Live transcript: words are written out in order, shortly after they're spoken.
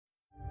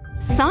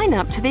Sign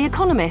up to The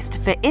Economist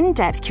for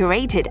in-depth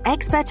curated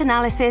expert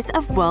analysis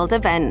of world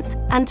events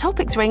and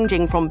topics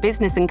ranging from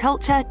business and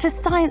culture to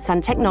science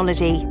and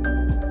technology.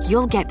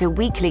 You'll get the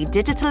weekly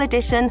digital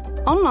edition,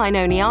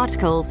 online-only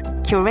articles,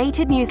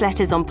 curated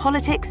newsletters on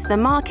politics, the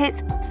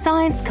markets,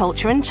 science,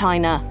 culture and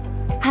China,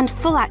 and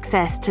full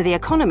access to The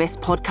Economist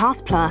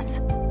Podcast Plus.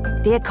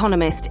 The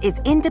Economist is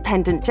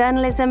independent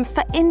journalism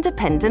for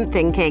independent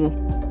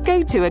thinking.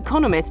 Go to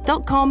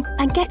economist.com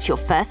and get your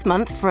first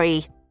month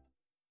free.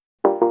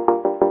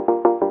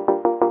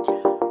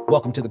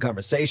 Welcome to The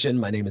Conversation.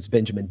 My name is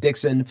Benjamin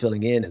Dixon,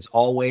 filling in as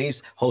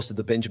always, host of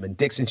The Benjamin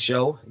Dixon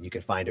Show. You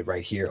can find it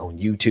right here on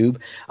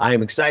YouTube. I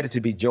am excited to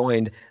be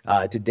joined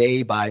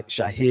today by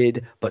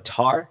Shahid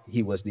Buttar.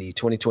 He was the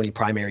 2020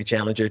 primary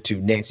challenger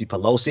to Nancy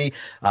Pelosi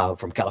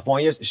from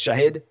California.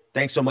 Shahid,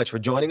 thanks so much for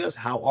joining us.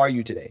 How are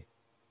you today?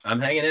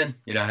 I'm hanging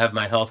in. I have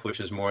my health,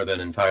 which is more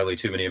than entirely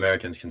too many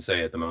Americans can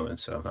say at the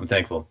moment. So I'm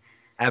thankful.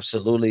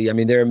 Absolutely. I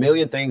mean, there are a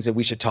million things that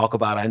we should talk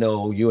about. I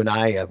know you and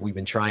I, we've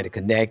been trying to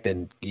connect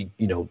and,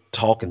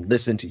 talk and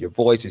listen to your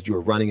voice as you were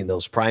running in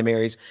those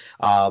primaries.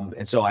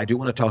 And so I do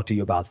want to talk to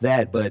you about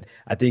that. But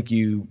I think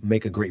you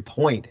make a great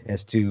point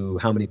as to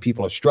how many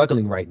people are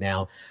struggling right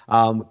now.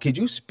 Could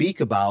you speak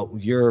about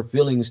your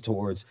feelings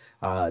towards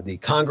the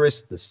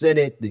Congress, the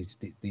Senate,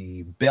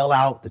 the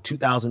bailout, the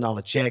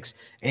 $2,000 checks,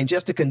 and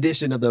just the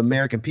condition of the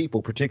American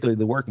people, particularly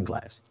the working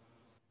class?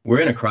 We're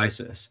in a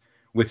crisis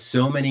with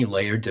so many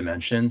layered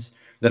dimensions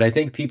that I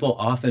think people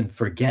often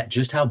forget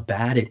just how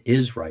bad it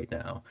is right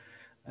now.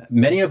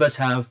 Many of us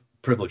have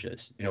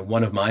privileges.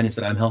 One of mine is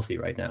that I'm healthy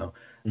right now.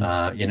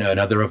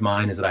 Another of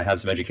mine is that I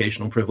have some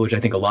educational privilege. I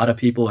think a lot of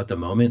people at the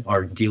moment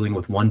are dealing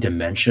with one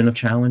dimension of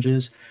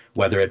challenges,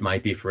 whether it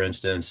might be, for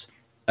instance,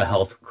 a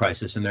health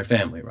crisis in their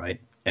family,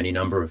 right? Any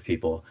number of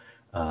people,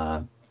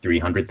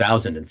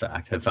 300,000, in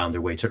fact, have found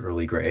their way to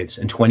early graves,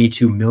 and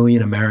 22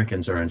 million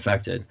Americans are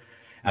infected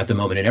at the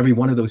moment. And every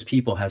one of those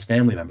people has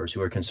family members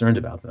who are concerned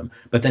about them.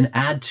 But then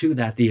add to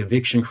that the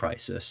eviction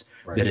crisis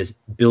that is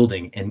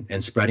building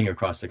and spreading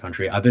across the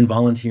country. I've been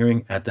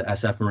volunteering at the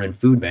SF Marin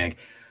Food Bank.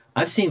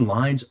 I've seen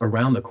lines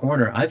around the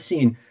corner. I've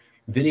seen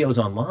videos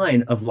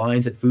online of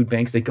lines at food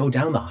banks that go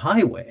down the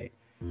highway.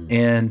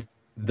 And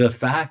the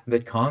fact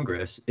that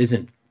Congress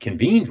isn't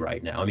convened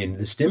right now, I mean,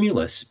 the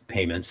stimulus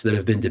payments that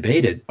have been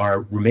debated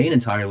remain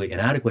entirely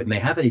inadequate, and they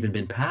haven't even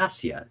been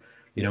passed yet.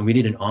 We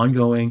need an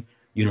ongoing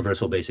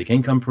universal basic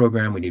income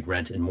program, we need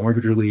rent and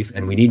mortgage relief,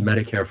 and we need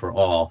Medicare for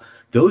all.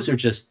 Those are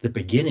just the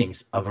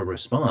beginnings of a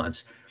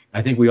response.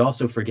 I think we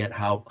also forget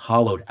how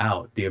hollowed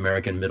out the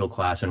American middle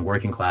class and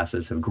working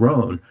classes have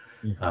grown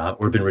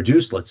or been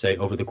reduced, let's say,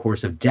 over the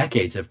course of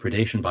decades of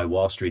predation by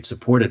Wall Street,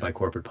 supported by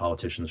corporate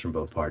politicians from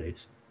both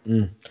parties.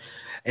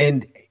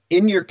 And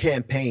in your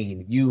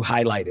campaign, you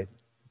highlighted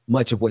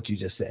much of what you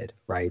just said,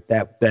 right?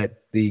 That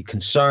the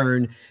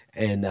concern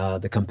and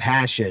the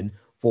compassion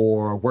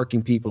for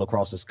working people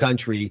across this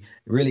country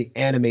really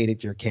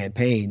animated your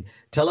campaign.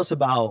 Tell us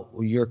about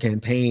your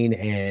campaign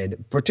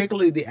and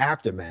particularly the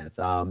aftermath.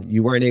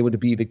 You weren't able to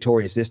be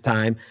victorious this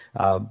time,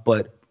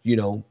 but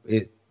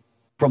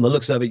from the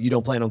looks of it, you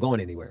don't plan on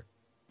going anywhere.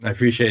 I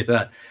appreciate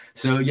that.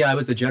 So I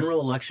was the general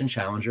election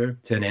challenger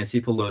to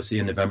Nancy Pelosi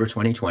in November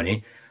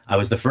 2020. I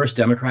was the first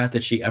Democrat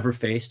that she ever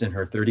faced in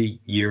her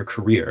 30-year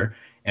career.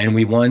 And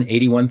we won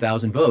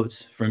 81,000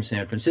 votes from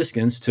San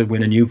Franciscans to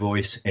win a new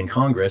voice in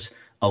Congress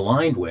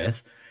aligned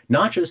with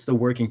not just the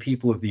working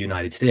people of the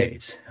United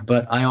States,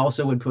 but I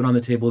also would put on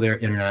the table there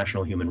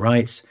international human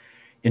rights,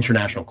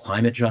 international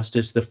climate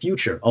justice, the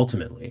future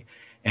ultimately.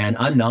 And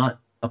I'm not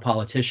a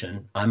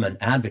politician. I'm an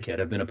advocate.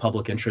 I've been a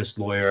public interest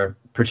lawyer,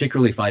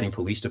 particularly fighting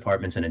police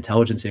departments and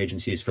intelligence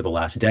agencies for the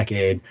last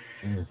decade.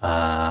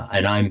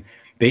 And I'm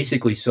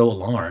basically so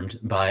alarmed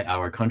by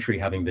our country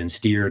having been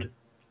steered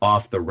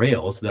off the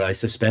rails that I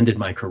suspended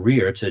my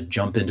career to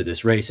jump into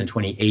this race in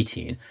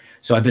 2018.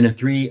 So I've been in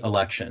 3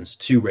 elections,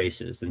 2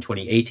 races. In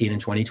 2018 and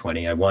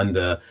 2020, I won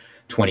the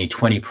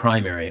 2020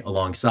 primary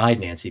alongside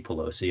Nancy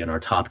Pelosi in our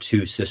top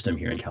 2 system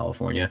here in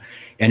California.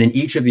 And in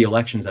each of the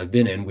elections I've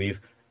been in, we've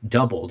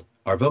doubled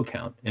our vote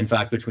count. In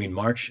fact, between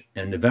March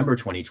and November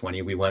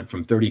 2020, we went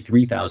from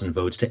 33,000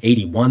 votes to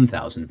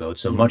 81,000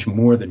 votes, so much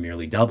more than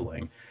merely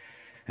doubling.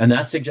 And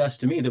that suggests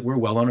to me that we're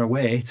well on our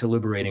way to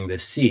liberating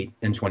this seat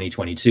in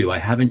 2022. I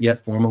haven't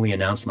yet formally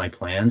announced my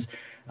plans.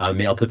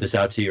 I'll put this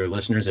out to your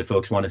listeners. If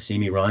folks want to see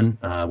me run,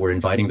 we're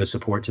inviting the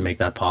support to make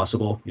that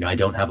possible. I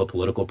don't have a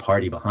political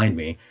party behind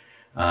me.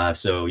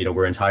 So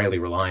we're entirely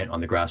reliant on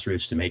the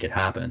grassroots to make it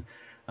happen.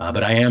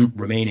 But I am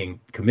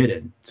remaining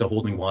committed to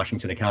holding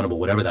Washington accountable,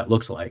 whatever that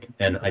looks like.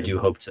 And I do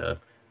hope to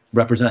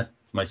represent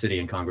my city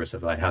in Congress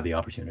if I have the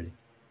opportunity.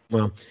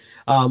 Well,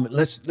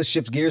 let's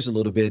shift gears a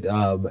little bit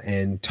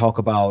and talk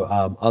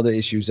about other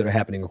issues that are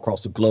happening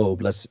across the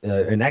globe.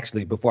 And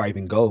actually, before I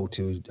even go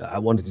to, I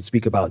wanted to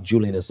speak about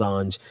Julian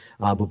Assange.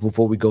 But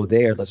before we go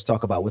there, let's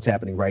talk about what's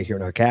happening right here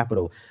in our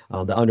capital,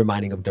 the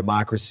undermining of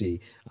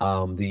democracy,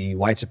 the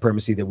white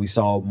supremacy that we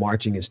saw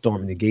marching and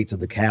storming the gates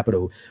of the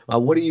Capitol.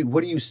 What are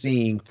you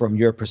seeing from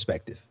your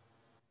perspective?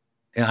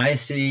 And I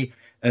see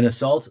an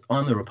assault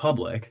on the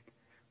Republic,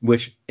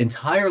 which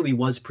entirely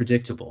was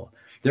predictable.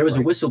 There was a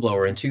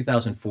whistleblower in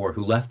 2004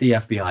 who left the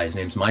FBI. His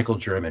name's Michael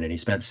German, and he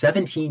spent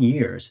 17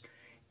 years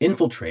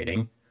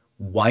infiltrating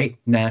white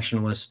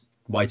nationalist,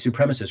 white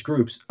supremacist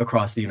groups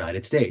across the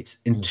United States.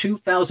 In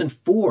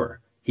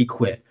 2004, he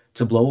quit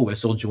to blow a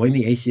whistle, joined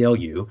the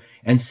ACLU,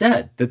 and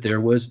said that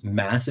there was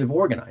massive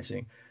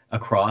organizing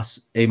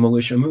across a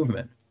militia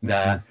movement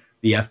that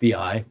the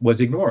FBI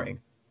was ignoring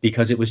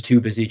because it was too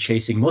busy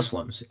chasing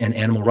Muslims and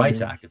animal rights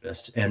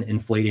activists and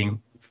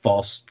inflating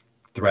false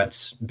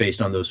threats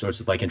based on those sorts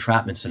of like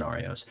entrapment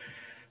scenarios.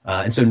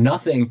 And so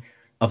nothing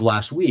of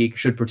last week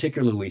should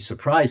particularly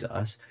surprise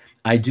us.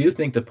 I do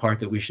think the part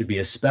that we should be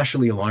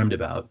especially alarmed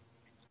about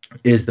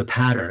is the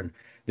pattern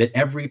that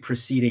every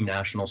preceding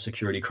national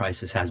security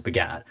crisis has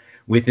begat.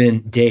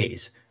 Within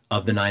days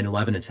of the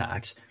 9/11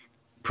 attacks,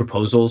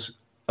 proposals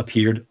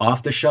appeared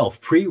off the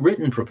shelf,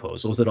 pre-written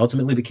proposals that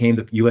ultimately became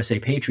the USA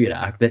Patriot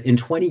Act that in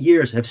 20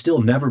 years have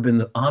still never been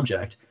the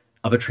object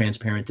of a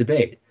transparent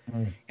debate.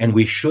 And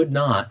we should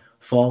not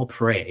fall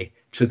prey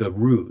to the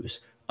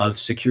ruse of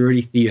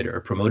security theater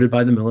promoted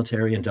by the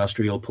military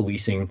industrial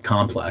policing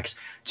complex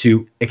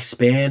to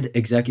expand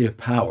executive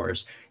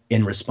powers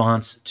in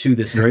response to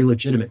this very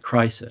legitimate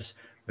crisis.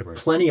 There are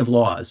plenty of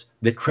laws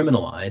that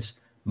criminalize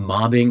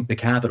mobbing the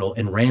Capitol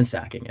and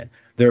ransacking it.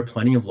 There are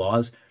plenty of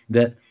laws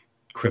that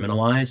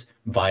criminalize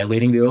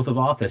violating the oath of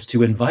office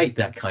to invite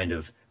that kind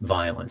of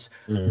violence.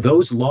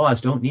 Those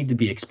laws don't need to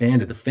be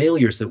expanded. The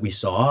failures that we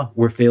saw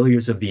were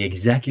failures of the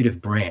executive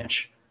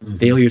branch,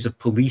 failures of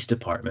police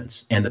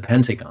departments and the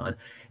Pentagon.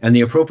 And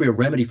the appropriate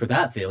remedy for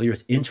that failure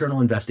is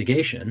internal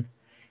investigation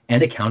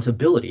and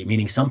accountability,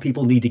 meaning some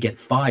people need to get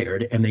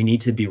fired and they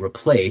need to be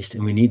replaced,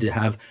 and we need to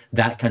have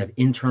that kind of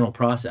internal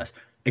process.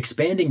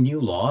 Expanding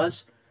new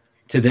laws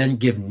to then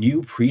give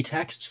new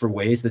pretexts for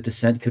ways that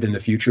dissent could in the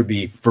future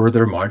be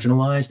further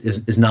marginalized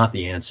is not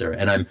the answer.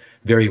 And I'm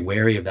very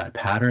wary of that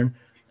pattern.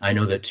 I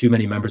know that too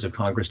many members of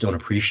Congress don't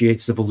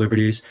appreciate civil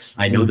liberties.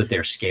 I know that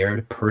they're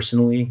scared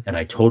personally, and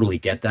I totally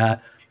get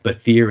that.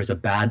 But fear is a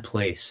bad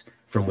place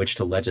from which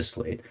to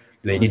legislate.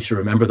 They need to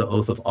remember the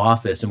oath of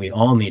office, and we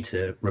all need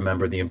to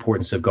remember the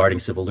importance of guarding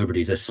civil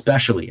liberties,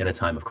 especially in a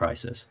time of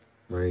crisis.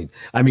 Right.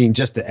 I mean,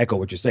 just to echo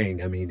what you're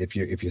saying, I mean, if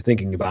you're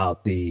thinking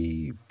about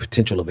the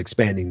potential of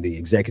expanding the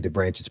executive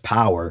branch's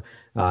power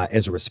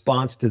as a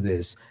response to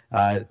this,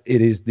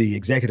 it is the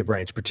executive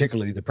branch,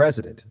 particularly the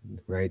president,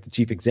 right, the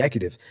chief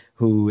executive,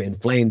 who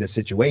inflamed the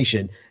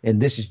situation. And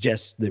this is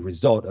just the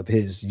result of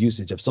his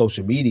usage of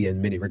social media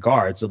in many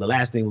regards. So the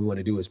last thing we want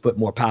to do is put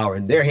more power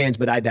in their hands.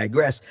 But I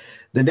digress.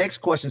 The next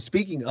question,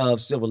 speaking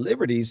of civil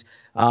liberties,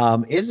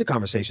 is a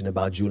conversation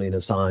about Julian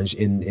Assange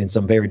in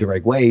some very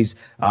direct ways.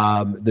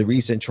 The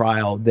recent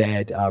trial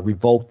that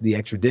revoked the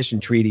extradition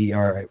treaty,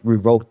 or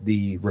revoked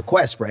the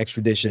request for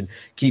extradition,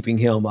 keeping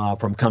him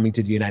from coming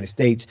to the United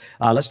States.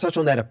 Let's touch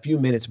on that a few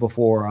minutes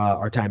before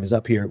our time is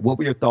up here. What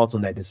were your thoughts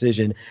on that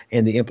decision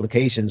and the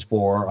implications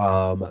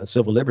for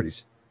civil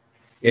liberties?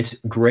 It's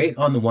great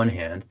on the one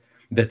hand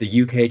that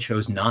the UK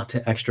chose not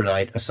to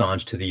extradite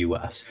Assange to the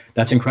US.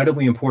 That's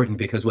incredibly important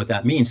because what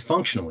that means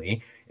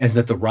functionally is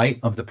that the right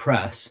of the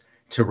press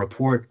to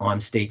report on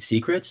state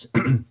secrets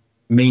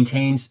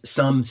maintains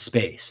some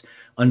space.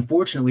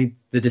 Unfortunately,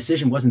 the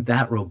decision wasn't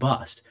that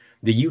robust.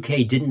 The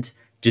UK didn't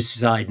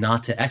decide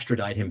not to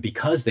extradite him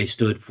because they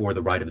stood for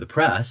the right of the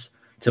press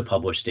to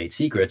publish state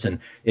secrets. And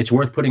it's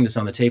worth putting this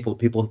on the table.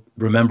 People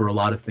remember a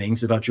lot of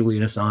things about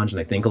Julian Assange, and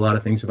they think a lot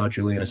of things about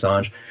Julian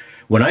Assange.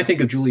 When I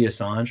think of Julian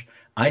Assange,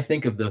 I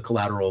think of the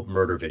Collateral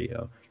murder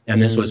video.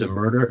 And this was a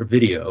murder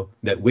video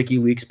that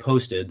WikiLeaks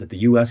posted that the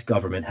US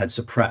government had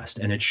suppressed.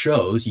 And it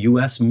shows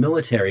US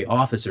military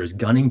officers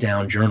gunning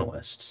down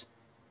journalists,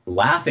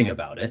 laughing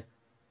about it,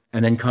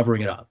 and then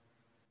covering it up.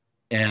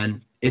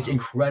 And it's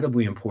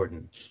incredibly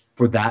important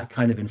for that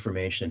kind of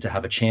information to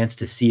have a chance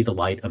to see the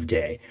light of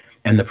day.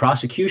 And the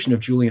prosecution of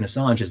Julian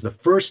Assange is the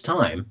first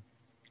time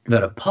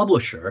that a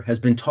publisher has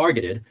been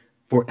targeted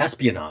for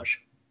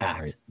Espionage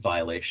Act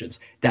violations.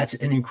 That's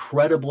an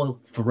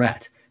incredible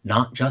threat,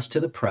 not just to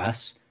the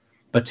press,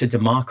 but to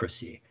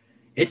democracy.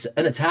 It's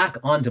an attack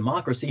on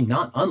democracy,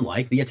 not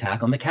unlike the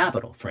attack on the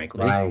Capitol,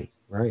 frankly.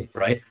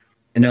 Right.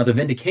 And now the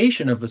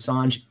vindication of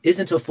Assange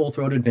isn't a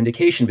full-throated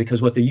vindication,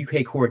 because what the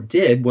UK court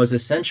did was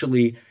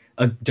essentially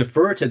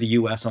defer to the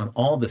US on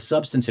all the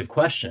substantive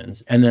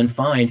questions, and then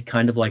find,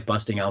 kind of like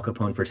busting Al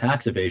Capone for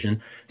tax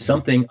evasion,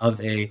 something of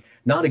a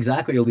not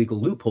exactly a legal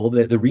loophole.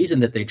 The reason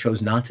that they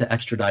chose not to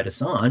extradite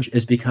Assange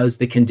is because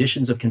the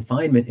conditions of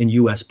confinement in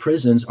US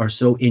prisons are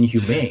so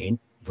inhumane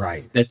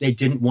that they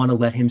didn't want to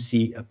let him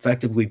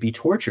effectively be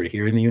tortured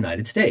here in the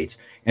United States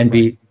and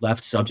be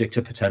left subject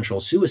to potential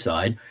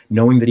suicide,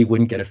 knowing that he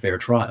wouldn't get a fair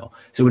trial.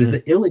 So it is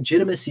the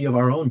illegitimacy of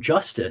our own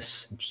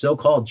justice,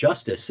 so-called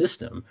justice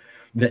system,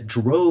 that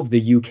drove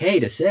the UK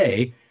to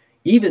say,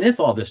 even if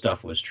all this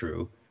stuff was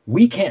true,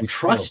 we can't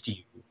trust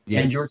you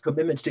and your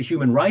commitments to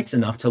human rights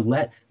enough to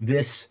let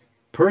this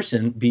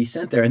person be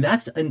sent there. And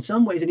that's in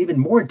some ways an even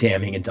more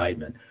damning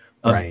indictment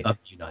Right. of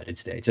the United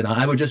States. And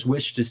I would just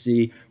wish to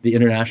see the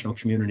international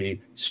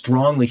community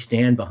strongly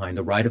stand behind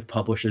the right of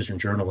publishers and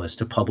journalists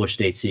to publish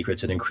state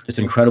secrets. And it's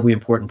an incredibly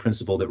important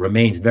principle that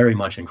remains very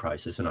much in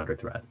crisis and under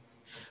threat.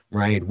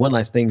 Right. One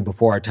last thing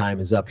before our time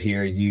is up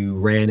here. You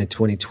ran in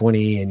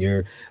 2020 and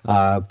you're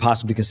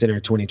possibly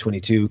considering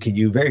 2022. Can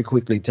you very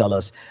quickly tell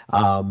us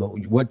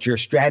what your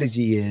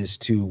strategy is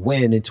to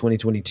win in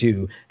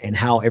 2022 and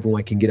how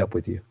everyone can get up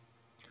with you?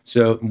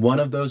 So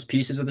one of those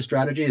pieces of the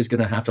strategy is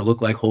going to have to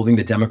look like holding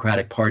the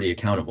Democratic Party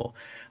accountable.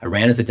 I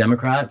ran as a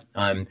Democrat.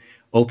 I'm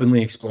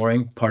openly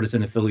exploring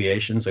partisan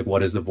affiliations, like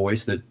what is the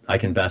voice that I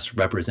can best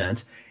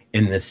represent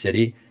in this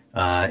city.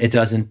 It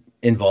doesn't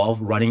involve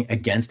running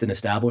against an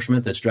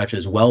establishment that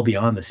stretches well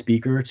beyond the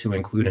speaker to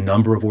include a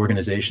number of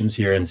organizations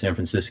here in San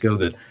Francisco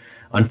that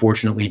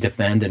unfortunately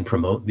defend and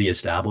promote the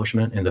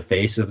establishment in the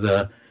face of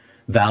the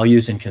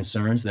values and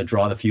concerns that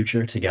draw the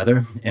future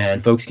together.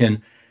 And folks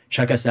can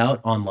check us out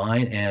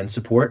online and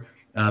support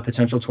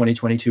potential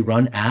 2022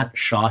 run at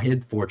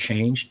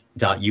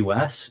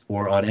shahidforchange.us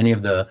or on any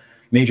of the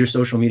major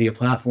social media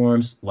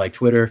platforms like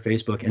Twitter,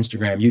 Facebook,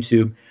 Instagram,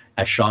 YouTube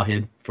at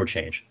Shahid for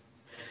Change.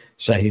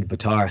 Shahid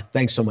Buttar,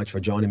 thanks so much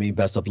for joining me.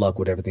 Best of luck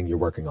with everything you're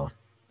working on.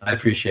 I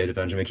appreciate it,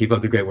 Benjamin. Keep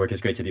up the great work.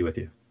 It's great to be with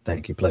you.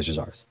 Thank you. Pleasure's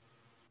ours.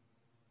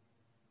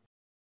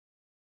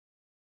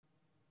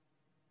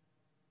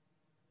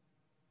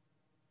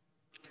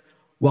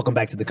 Welcome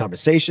back to the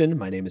conversation.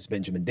 My name is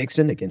Benjamin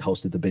Dixon, again,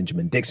 host of The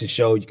Benjamin Dixon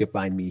Show. You can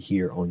find me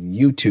here on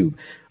YouTube.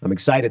 I'm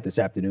excited this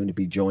afternoon to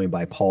be joined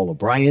by Paul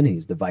O'Brien.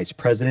 He's the vice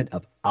president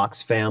of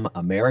Oxfam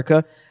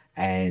America,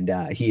 and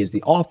he is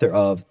the author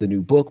of the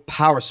new book,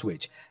 Power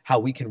Switch, How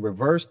We Can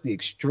Reverse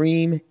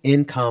Extreme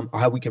Income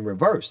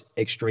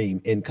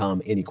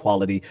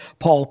Inequality.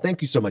 Paul,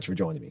 thank you so much for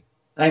joining me.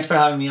 Thanks for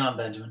having me on,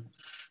 Benjamin.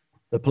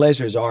 The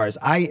pleasure is ours.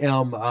 I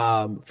am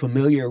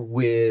familiar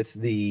with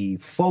the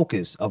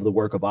focus of the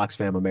work of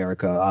Oxfam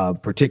America,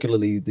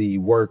 particularly the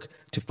work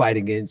to fight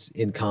against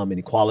income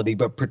inequality,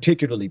 but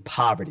particularly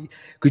poverty.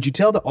 Could you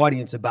tell the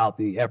audience about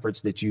the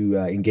efforts that you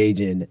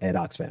engage in at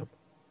Oxfam?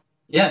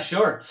 Yeah,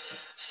 sure.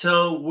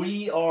 So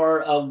we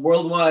are a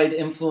worldwide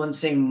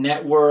influencing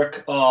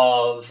network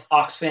of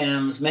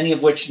Oxfams, many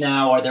of which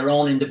now are their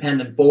own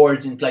independent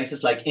boards in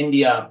places like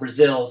India,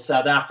 Brazil,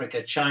 South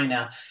Africa,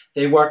 China.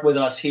 They work with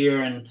us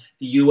here in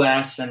the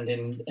US and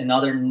in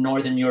other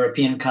Northern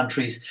European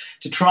countries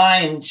to try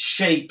and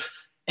shape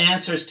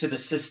answers to the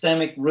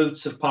systemic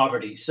roots of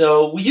poverty.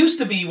 So we used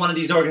to be one of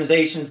these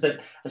organizations that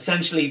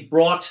essentially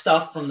brought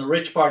stuff from the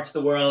rich parts of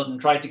the world and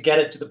tried to get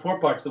it to the poor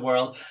parts of the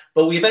world.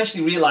 But we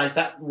eventually realized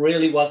that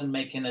really wasn't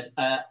making it,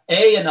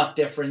 A, enough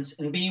difference,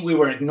 and B, we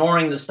were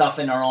ignoring the stuff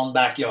in our own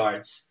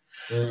backyards.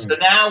 So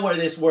now we're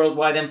this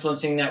worldwide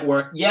influencing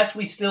network. Yes,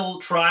 we still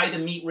try to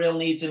meet real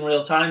needs in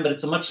real time, but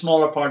it's a much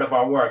smaller part of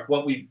our work.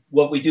 What we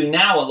do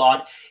now a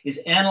lot is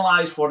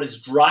analyze what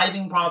is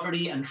driving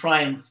poverty and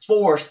try and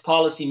force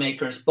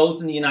policymakers,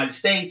 both in the United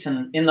States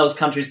and in those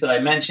countries that I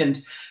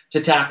mentioned,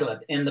 to tackle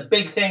it. And the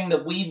big thing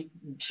that we've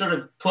sort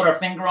of put our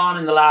finger on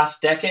in the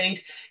last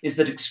decade is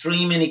that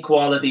extreme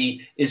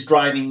inequality is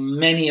driving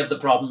many of the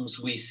problems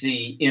we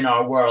see in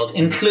our world,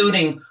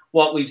 including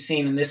what we've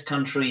seen in this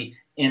country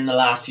in the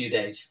last few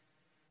days.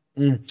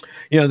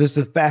 This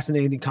is a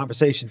fascinating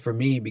conversation for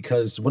me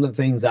because one of the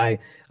things I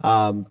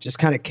just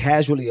kind of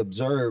casually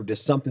observed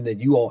is something that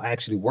you all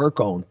actually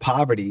work on.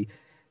 Poverty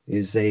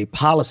is a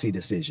policy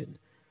decision,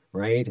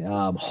 right?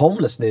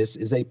 Homelessness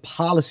is a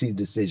policy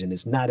decision.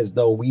 It's not as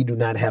though we do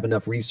not have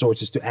enough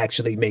resources to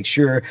actually make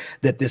sure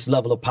that this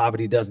level of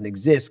poverty doesn't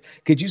exist.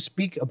 Could you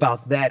speak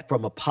about that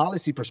from a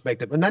policy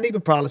perspective, and not even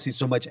policy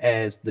so much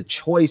as the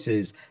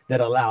choices that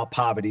allow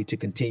poverty to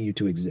continue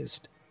to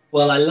exist?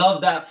 Well, I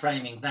love that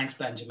framing. Thanks,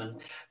 Benjamin,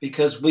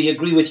 because we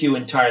agree with you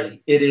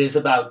entirely. It is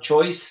about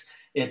choice.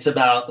 It's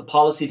about the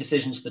policy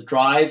decisions that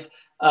drive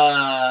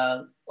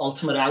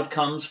ultimate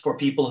outcomes for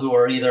people who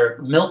are either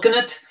milking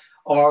it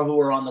or who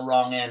are on the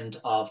wrong end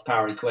of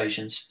power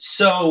equations.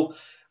 So,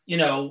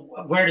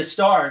 where to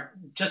start?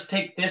 Just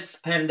take this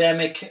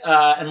pandemic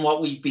and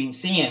what we've been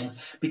seeing.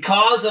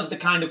 Because of the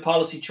kind of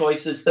policy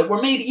choices that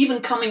were made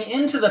even coming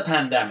into the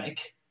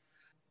pandemic,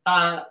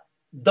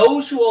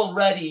 those who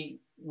already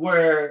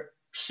were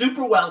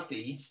super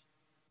wealthy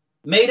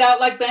made out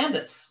like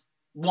bandits.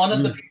 One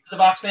of the pieces of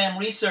Oxfam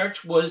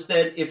research was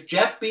that if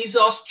Jeff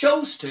Bezos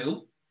chose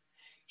to,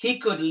 he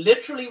could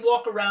literally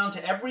walk around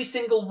to every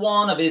single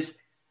one of his,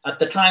 at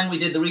the time we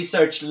did the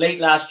research late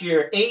last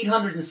year,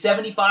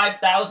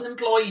 875,000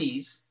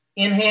 employees,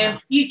 in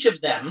hand each of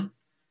them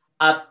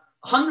a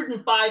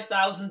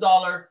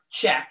 $105,000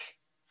 check,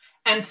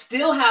 and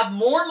still have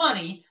more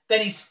money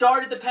than he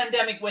started the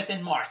pandemic with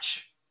in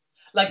March.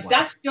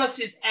 That's just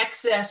his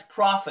excess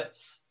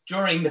profits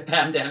during the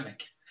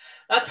pandemic.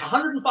 That's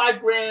 105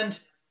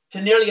 grand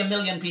to nearly 1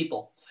 million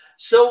people.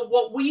 So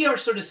what we are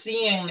sort of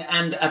seeing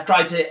and have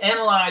tried to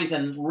analyze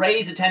and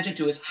raise attention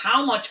to is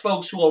how much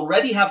folks who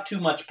already have too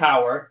much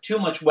power, too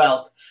much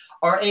wealth,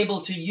 are able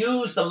to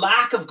use the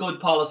lack of good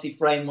policy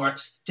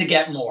frameworks to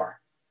get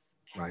more.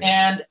 Right.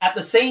 And at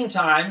the same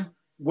time,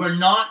 we're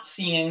not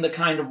seeing the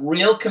kind of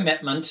real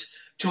commitment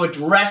to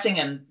addressing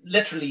and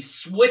literally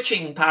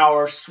switching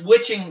power,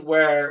 switching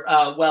where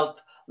wealth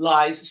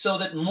lies, so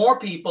that more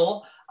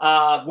people,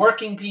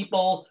 working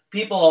people,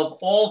 people of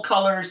all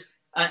colors,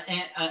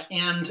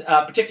 and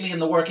particularly in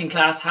the working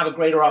class, have a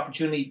greater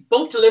opportunity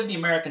both to live the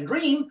American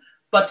dream,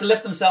 but to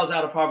lift themselves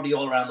out of poverty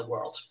all around the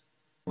world.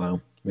 Wow.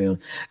 Yeah,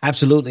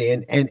 absolutely.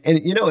 And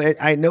you know,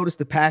 I noticed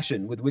the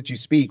passion with which you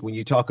speak when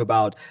you talk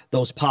about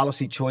those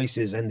policy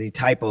choices and the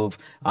type of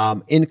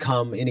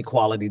income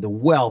inequality, the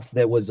wealth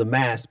that was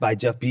amassed by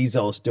Jeff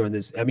Bezos during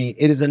this. I mean,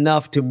 it is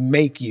enough to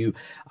make you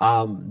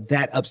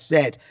that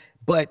upset.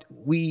 But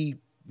we,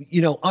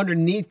 you know,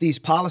 underneath these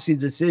policy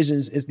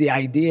decisions is the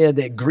idea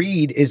that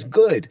greed is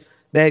good.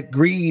 That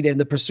greed and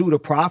the pursuit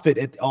of profit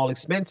at all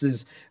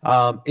expenses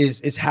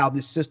is how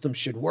this system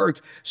should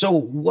work.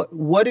 So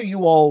what do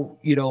you all,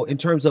 you know, in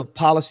terms of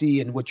policy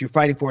and what you're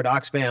fighting for at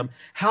Oxfam,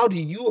 how do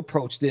you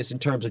approach this in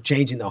terms of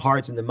changing the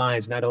hearts and the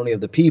minds, not only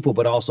of the people,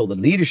 but also the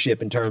leadership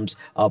in terms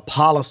of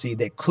policy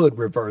that could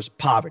reverse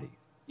poverty?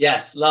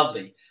 Yes,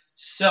 lovely.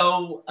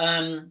 So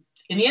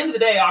in the end of the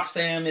day,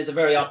 Oxfam is a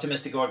very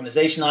optimistic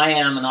organization. I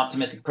am an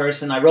optimistic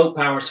person. I wrote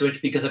Power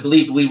Switch because I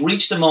believed we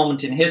reached a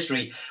moment in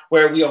history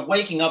where we are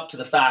waking up to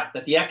the fact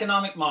that the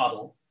economic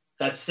model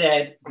that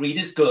said greed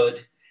is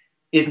good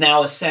is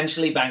now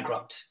essentially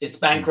bankrupt. It's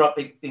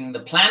bankrupting the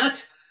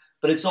planet,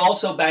 but it's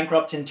also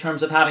bankrupt in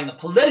terms of having a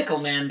political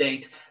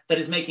mandate that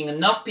is making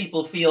enough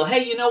people feel,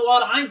 hey, you know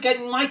what? I'm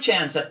getting my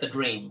chance at the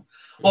dream.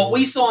 What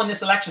we saw in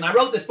this election, I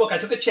wrote this book, I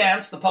took a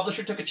chance, the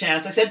publisher took a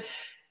chance. I said,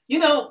 you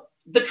know,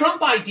 the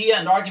Trump idea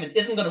and argument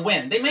isn't going to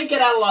win. They may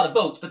get out a lot of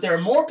votes, but there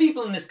are more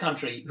people in this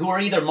country who are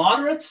either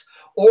moderates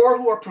or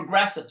who are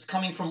progressives,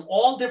 coming from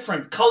all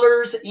different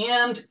colors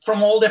and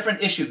from all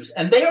different issues.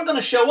 And they are going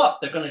to show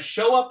up. They're going to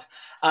show up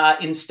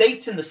in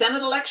states in the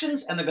Senate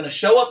elections, and they're going to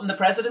show up in the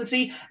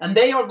presidency, and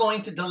they are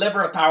going to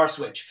deliver a power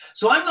switch.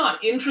 So I'm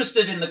not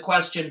interested in the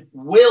question,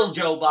 will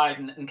Joe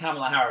Biden and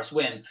Kamala Harris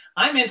win?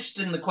 I'm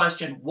interested in the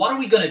question, what are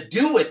we going to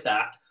do with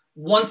that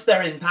once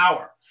they're in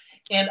power?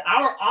 And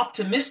our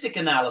optimistic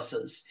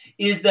analysis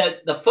is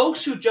that the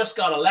folks who just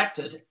got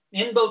elected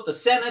in both the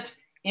Senate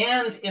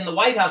and in the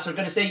White House are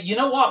going to say, you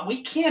know what,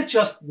 we can't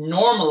just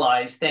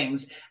normalize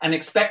things and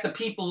expect the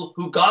people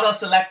who got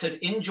us elected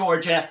in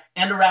Georgia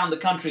and around the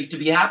country to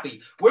be happy.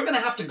 We're going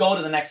to have to go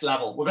to the next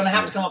level. We're going to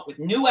have to come up with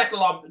new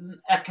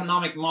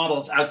economic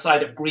models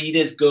outside of greed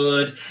is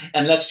good,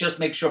 and let's just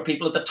make sure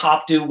people at the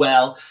top do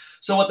well.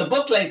 So what the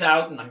book lays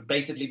out, and I'm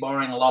basically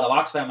borrowing a lot of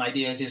Oxfam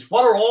ideas, is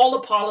what are all the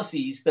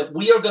policies that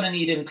we are going to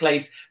need in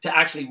place to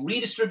actually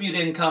redistribute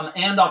income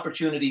and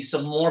opportunities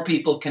so more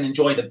people can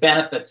enjoy the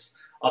benefits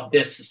of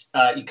this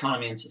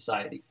economy and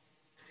society.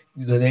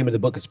 The name of the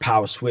book is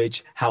Power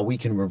Switch, How We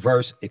Can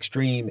Reverse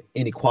Extreme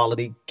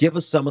Inequality. Give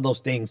us some of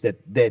those things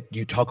that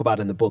you talk about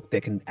in the book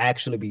that can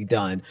actually be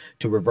done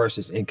to reverse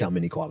this income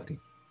inequality.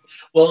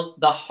 Well,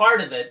 the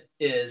heart of it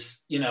is,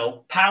 you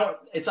know, power.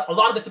 It's a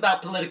lot of it's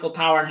about political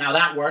power and how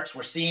that works.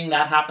 We're seeing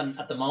that happen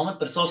at the moment,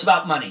 but it's also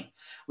about money.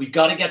 We've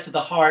got to get to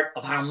the heart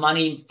of how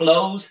money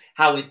flows,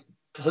 how it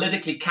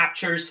politically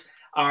captures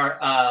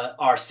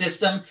our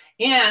system,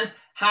 and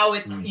how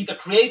it either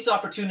creates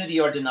opportunity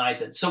or denies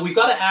it. So we've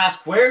got to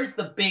ask, where's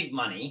the big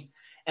money,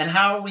 and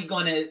how are we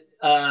going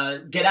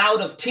to get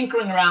out of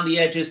tinkering around the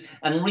edges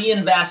and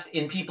reinvest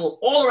in people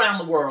all around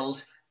the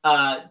world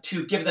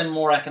to give them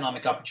more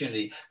economic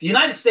opportunity. The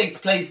United States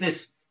plays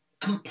this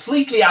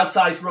completely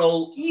outsized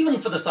role, even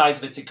for the size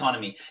of its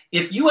economy.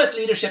 If US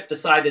leadership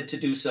decided to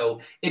do so,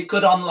 it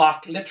could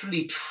unlock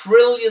literally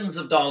trillions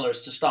of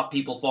dollars to stop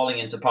people falling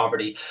into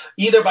poverty,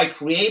 either by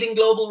creating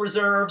global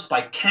reserves,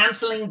 by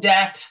canceling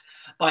debt,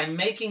 by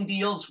making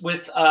deals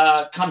with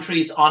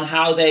countries on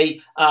how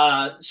they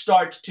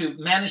start to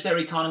manage their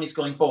economies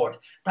going forward.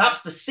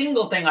 Perhaps the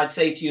single thing I'd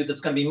say to you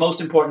that's going to be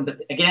most important, that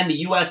again,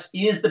 the US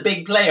is the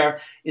big player,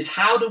 is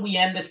how do we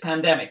end this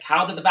pandemic?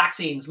 How do the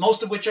vaccines,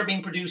 most of which are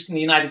being produced in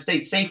the United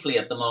States safely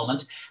at the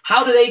moment,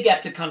 how do they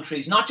get to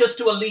countries, not just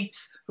to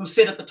elites who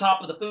sit at the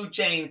top of the food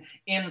chain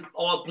in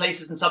all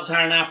places in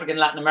sub-Saharan Africa and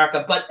Latin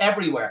America, but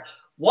everywhere?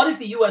 What is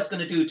the US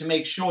going to do to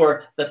make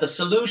sure that the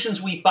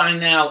solutions we find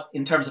now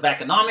in terms of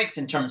economics,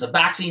 in terms of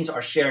vaccines,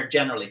 are shared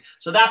generally?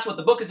 So that's what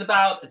the book is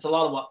about. It's a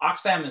lot of what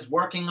Oxfam is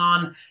working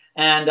on.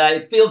 And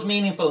it feels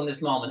meaningful in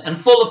this moment and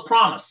full of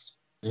promise.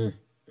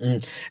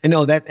 And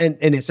no, that and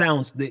it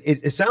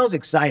sounds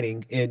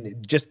exciting in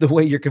just the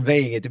way you're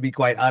conveying it, to be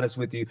quite honest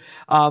with you.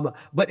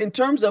 But in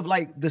terms of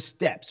like the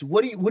steps,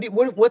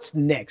 what's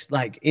next?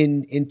 Like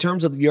in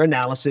terms of your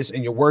analysis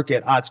and your work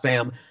at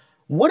Oxfam,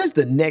 what is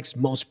the next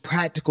most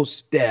practical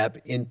step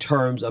in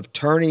terms of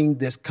turning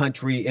this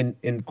country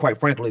and quite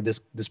frankly,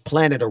 this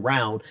planet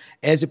around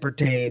as it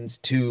pertains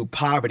to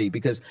poverty?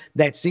 Because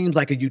that seems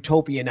like a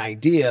utopian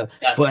idea,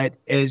 yes. But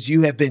as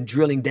you have been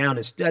drilling down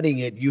and studying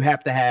it, you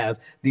have to have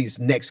these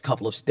next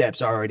couple of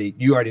steps already.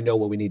 You already know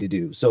what we need to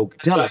do. So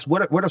tell us,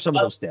 what are some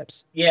of those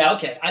steps? Yeah,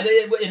 okay.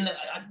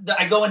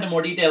 I go into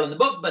more detail in the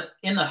book, but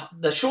in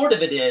the short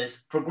of it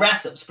is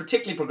progressives,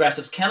 particularly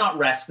progressives, cannot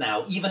rest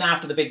now, even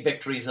after the big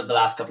victories of the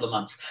last couple of months.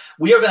 months.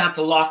 We are going to have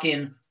to lock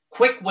in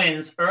quick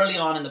wins early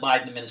on in the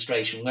Biden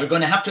administration. We're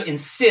going to have to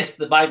insist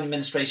the Biden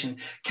administration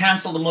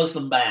cancel the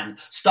Muslim ban,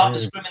 stop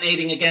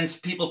discriminating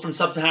against people from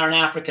sub-Saharan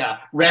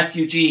Africa,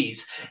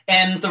 refugees,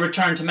 end the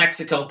return to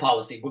Mexico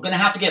policy. We're going to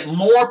have to get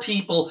more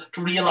people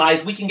to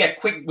realize we've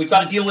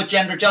got to deal with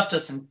gender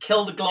justice and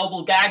kill the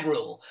global gag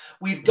rule.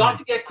 We've got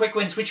to get quick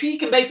wins, which we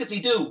can basically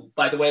do,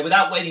 by the way,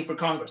 without waiting for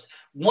Congress.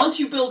 Once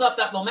you build up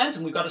that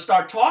momentum, we've got to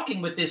start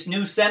talking with this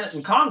new Senate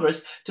and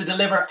Congress to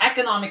deliver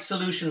economic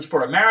solutions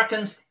for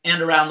Americans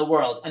and around the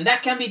world. And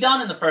that can be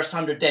done in the first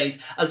 100 days,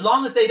 as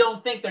long as they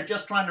don't think they're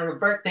just trying to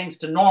revert things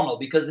to normal.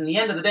 Because in the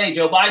end of the day,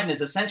 Joe Biden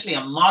is essentially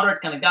a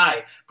moderate kind of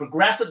guy.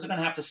 Progressives are going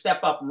to have to step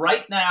up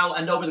right now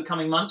and over the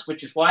coming months,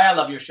 which is why I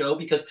love your show,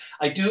 because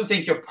I do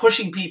think you're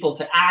pushing people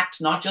to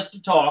act, not just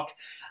to talk.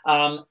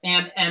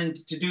 And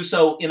to do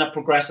so in a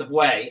progressive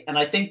way. And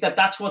I think that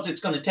that's what it's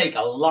going to take,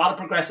 a lot of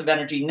progressive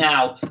energy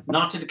now,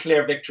 not to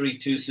declare victory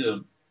too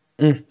soon.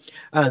 And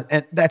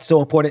that's so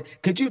important.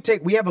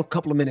 We have a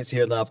couple of minutes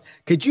here left.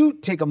 Could you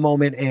take a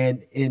moment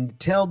and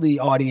tell the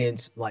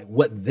audience like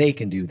what they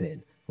can do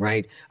then?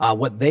 Right.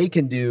 What they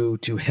can do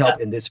to help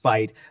in this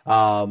fight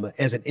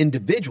as an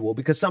individual,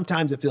 because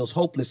sometimes it feels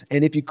hopeless.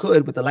 And if you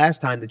could, with the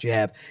last time that you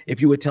have, if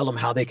you would tell them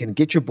how they can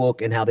get your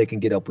book and how they can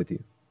get up with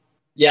you.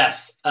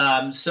 Yes.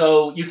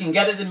 So you can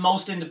get it in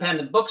most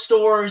independent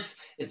bookstores.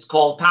 It's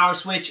called Power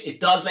Switch. It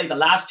does the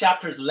last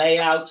chapters lay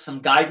out some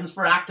guidance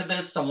for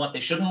activists on what they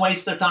shouldn't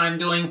waste their time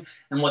doing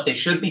and what they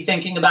should be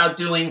thinking about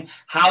doing,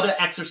 how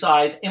to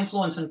exercise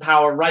influence and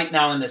power right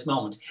now in this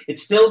moment.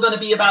 It's still going to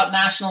be about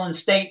national and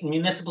state and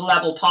municipal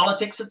level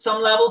politics at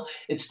some level.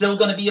 It's still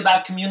going to be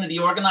about community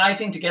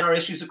organizing to get our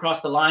issues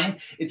across the line.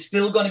 It's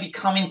still going to be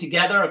coming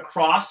together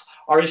across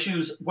our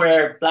issues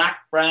where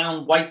Black,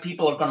 brown, white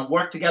people are going to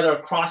work together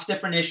across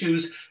different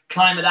issues,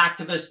 climate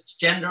activists,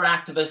 gender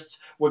activists.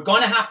 We're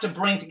going to have to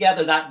bring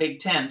together that big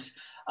tent.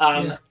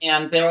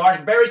 And there are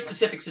very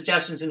specific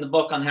suggestions in the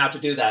book on how to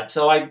do that.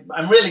 So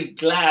I'm really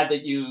glad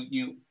that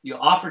you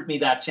offered me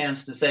that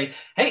chance to say,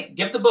 hey,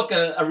 give the book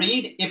a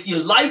read. If you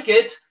like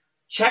it,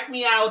 check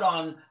me out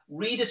on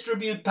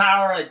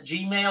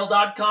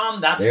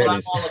redistributepower@gmail.com. That's what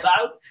I'm all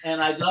about.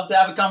 And I'd love to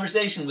have a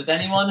conversation with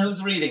anyone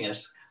who's reading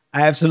it.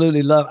 I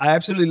absolutely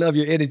love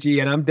your energy,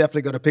 and I'm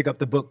definitely going to pick up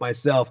the book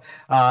myself.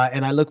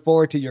 And I look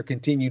forward to your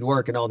continued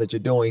work and all that you're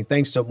doing.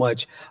 Thanks so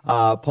much,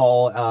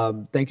 Paul.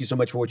 Thank you so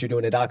much for what you're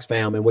doing at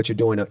Oxfam and what you're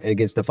doing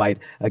against the fight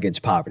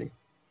against poverty.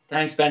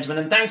 Thanks, Benjamin.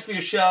 And thanks for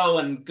your show,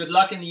 and good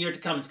luck in the year to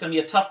come. It's going to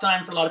be a tough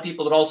time for a lot of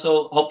people, but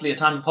also hopefully a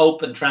time of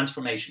hope and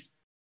transformation.